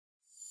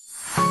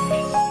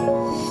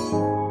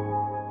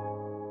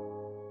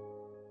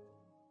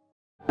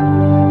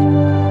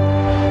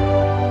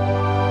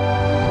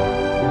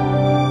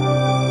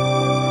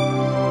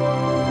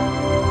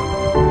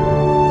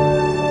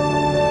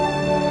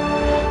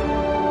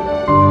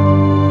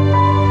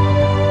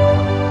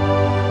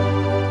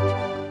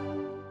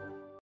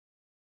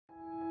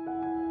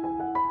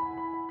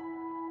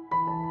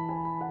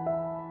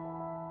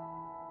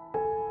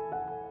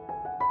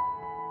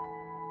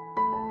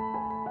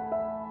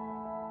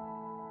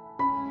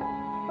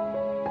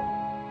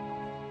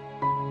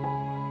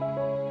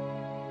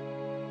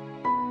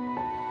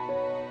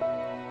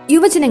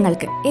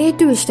യുവജനങ്ങൾക്ക്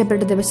ഏറ്റവും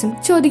ഇഷ്ടപ്പെട്ട ദിവസം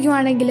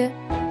ചോദിക്കുവാണെങ്കിൽ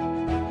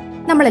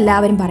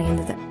നമ്മളെല്ലാവരും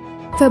പറയുന്നത്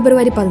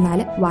ഫെബ്രുവരി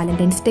 14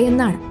 വാലന്റൈൻസ് ഡേ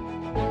എന്നാണ്.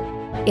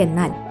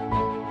 എന്നാൽ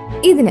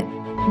ഇതിന്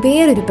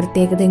വേറൊരു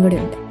പ്രത്യേകതയും കൂടെ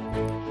ഉണ്ട്.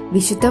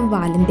 വിശുദ്ധ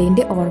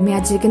വാലന്റൈൻ്റെ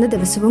ഓർമ്മയാചരിക്കുന്ന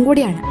ദിവസവും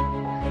കൂടിയാണ്.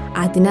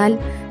 അതിനാൽ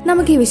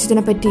നമുക്ക് ഈ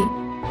വിശുദ്ധനെ പറ്റി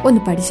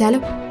ഒന്ന്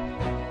പഠിച്ചാലോ.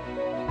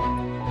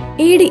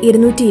 AD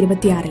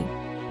 226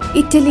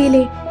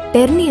 ഇറ്റലിയിലെ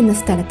ടെർണി എന്ന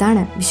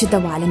സ്ഥലത്താണ് വിശുദ്ധ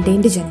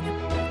വാലന്റൈൻ്റെ ജനനം.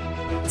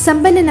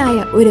 സമ്പന്നനായ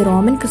ഒരു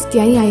റോമൻ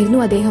ക്രിസ്ത്യാനിയായിരുന്നു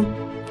അദ്ദേഹം.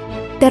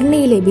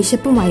 ടെർണിയിലെ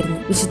ബിഷപ്പുമായിരുന്നു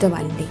വിശുദ്ധ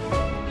വാലന്റൈൻ.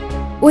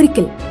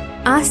 ഒരിക്കൽ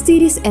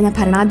ആസ്തീരിയസ് എന്ന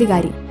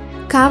ഭരണാധികാരി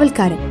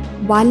കാവൽക്കാരൻ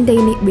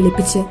വാലന്റൈനെ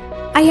വിളിപ്പിച്ച്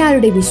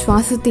അയാളുടെ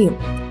വിശ്വാസത്തെയും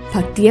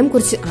ഭക്തിയെയും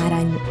കുറിച്ച്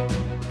ആരാഞ്ഞു.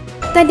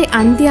 തന്റെ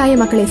അന്ത്യയായ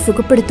മക്കളെ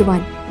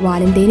സുഖപ്പെടുത്തുവാൻ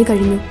വാലന്റൈന്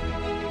കഴിഞ്ഞു.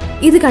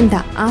 ഇത് കണ്ട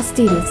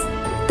ആസ്തീരിയസ്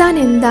താൻ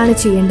എന്താണ്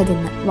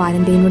ചെയ്യേണ്ടതെന്ന്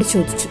വാലന്റൈനോട്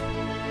ചോദിച്ചു.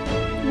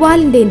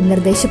 വാലന്റൈൻ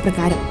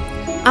നിർദ്ദേശപ്രകാരം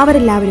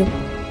അവരെല്ലാവരും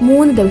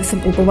 3 ദിവസം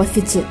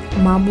ഉപവസിച്ച്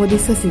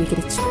മാമോദീസ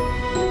സ്വീകരിച്ചു.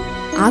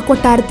 ആ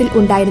കൊട്ടാരത്തിൽ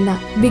ഉണ്ടായിരുന്ന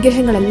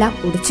വിഗ്രഹങ്ങളെല്ലാം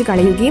ഒടിച്ചു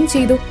കളയുകയും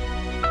ചെയ്തു.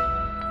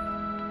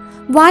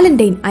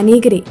 വാലന്റൈൻ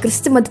അനേകരെ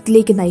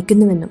ക്രിസ്തുമതത്തിലേക്ക്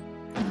നയിക്കുന്നുവെന്നും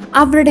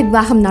അവരുടെ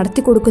വിവാഹം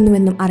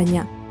നടത്തിക്കൊടുക്കുന്നുവെന്നും അറിഞ്ഞ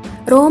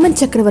റോമൻ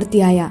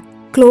ചക്രവർത്തിയായ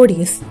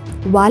ക്ലോഡിയസ്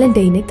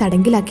വാലന്റൈനെ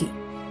തടങ്കിലാക്കി.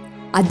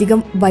 അധികം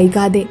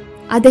വൈകാതെ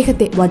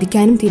അദ്ദേഹത്തെ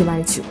വധിക്കാനും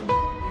തീരുമാനിച്ചു.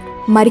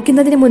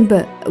 മരിക്കുന്നതിന് മുൻപ്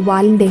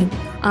വാലന്റൈൻ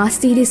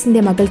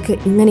ആസ്തീരിയസിന്റെ മകൾക്ക്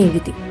ഇങ്ങനെ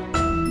എഴുതി: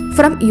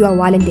 ഫ്രം യുവർ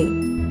വാലന്റൈൻ.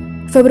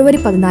 ഫെബ്രുവരി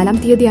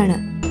 14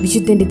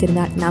 വിശുദ്ധന്റെ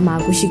തിരുനാൾ നാം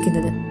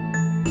ആഘോഷിക്കുന്നത്.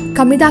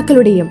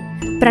 കമിതാക്കളുടെയും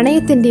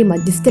പ്രണയത്തിന്റെയും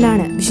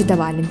മധ്യസ്ഥനാണ് വിശുദ്ധ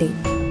വാലന്റൈൻ.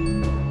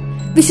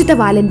 വിശുദ്ധ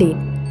വാലന്റൈൻ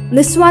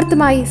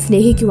നിസ്വാർത്ഥമായി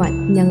സ്നേഹിക്കുവാൻ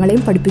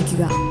ഞങ്ങളെയും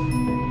പഠിപ്പിക്കുക.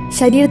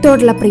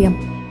 ശരീരത്തോടുള്ള പ്രിയം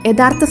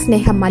യഥാർത്ഥ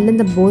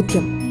സ്നേഹമല്ലെന്ന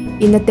ബോധ്യം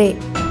ഇന്നത്തെ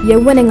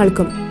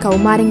യൗവനങ്ങൾക്കും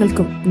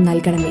കൗമാരങ്ങൾക്കും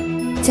നൽകണമേ.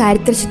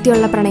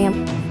 ചാരിത്രശക്തിയുള്ള പ്രണയം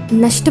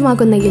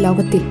നഷ്ടമാകുന്ന ഈ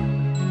ലോകത്തിൽ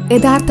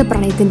യഥാർത്ഥ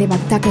പ്രണയത്തിന്റെ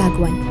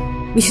വക്താക്കളാകുവാൻ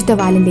വിശുദ്ധ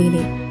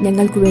വാലന്റൈനെ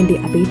ഞങ്ങൾക്കു വേണ്ടി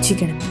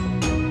അപേക്ഷിക്കണം.